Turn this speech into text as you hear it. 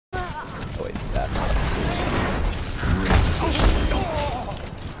toy that much.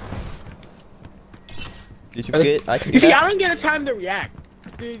 Did you get? I can You see, get I don't get a time to react.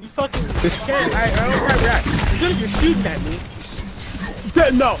 Dude, you fucking can't. I don't have time to react. As soon as you're shooting at me.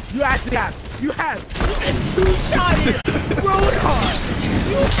 No, you actually have. You have. It's two-shotted Roadhog.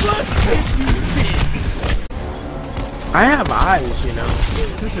 You fucking bitch. I have eyes, you know.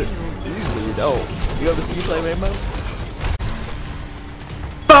 Usually you don't. You ever see me play Rainbow?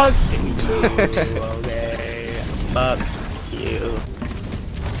 Fuck you, okay. Fuck you.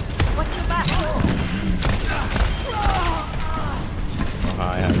 What's your back? Oh,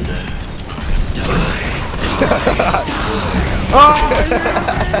 hi, how you doing? Oh,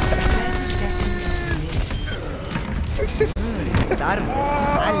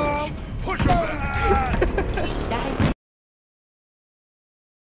 Push him back.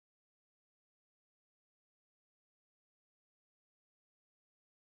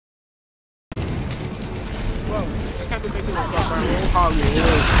 Bro, I can't be making this stuff, man. Roadhog is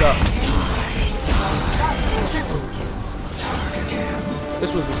really stuff.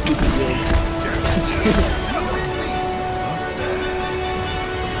 This was a stupid game.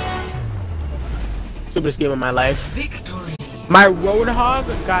 Stupidest game of my life. Victory. My Roadhog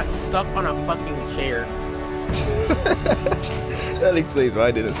got stuck on a fucking chair. That explains why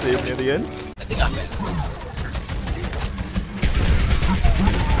I didn't save near the end. I think I bet.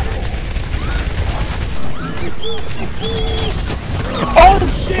 Oh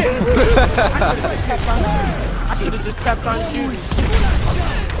shit! I should have just kept on shooting.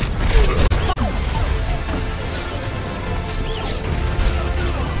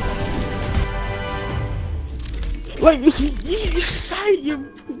 Like you sight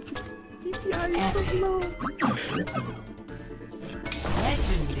you. Yeah, you're so low.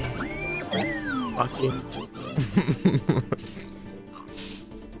 Legendary. Fuck you.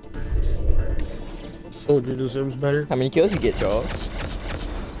 Soldier deserves better. How many kills you get, Charles?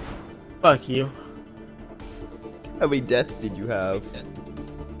 Fuck you. How many deaths did you have?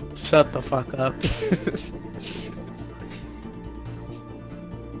 Shut the fuck up.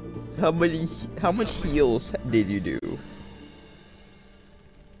 How much heals did you do?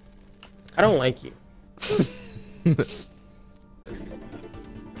 I don't like you.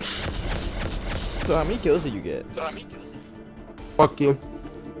 So how many kills did you get? Fuck you.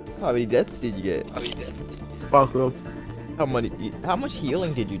 How many deaths did you get? Fuck you. How much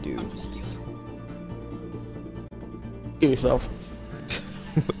healing did you do? Kill yourself.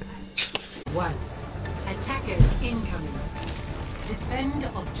 One. Attackers incoming. Defend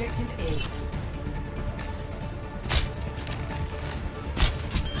objective A.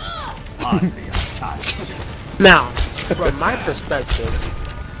 Now, from my perspective,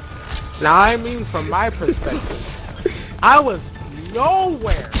 from my perspective, I was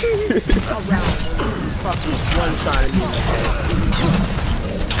nowhere around when you fucking one-shotted me in the head.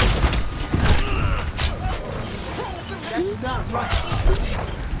 That's not right.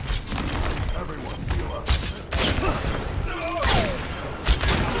 Everyone heal up.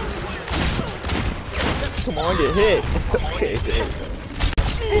 Come on, get hit. Okay, there.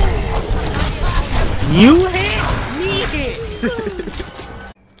 You hit, me hit.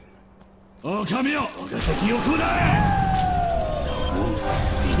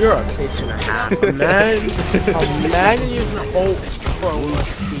 You're a bitch and a half. Imagine using a ult for a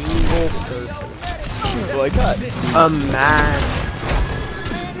single person. Well, I got.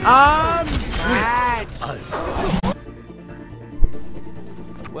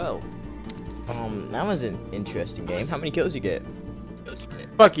 Well, that was an interesting game. How many kills you get?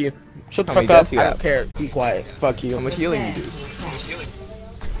 Fuck you. Shut the How fuck many up. deaths you I have? don't care. Be quiet. Fuck you. How much healing you do?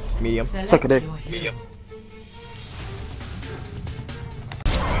 Medium. Suck a dick. Medium.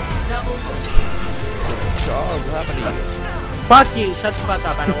 Charles, what happened to you? Fuck you. Shut the fuck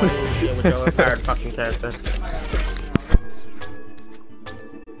up. I don't want to deal with your third fucking character.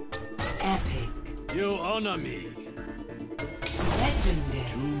 Epic. You honor me. Legendary.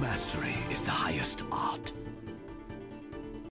 True mastery is the highest art.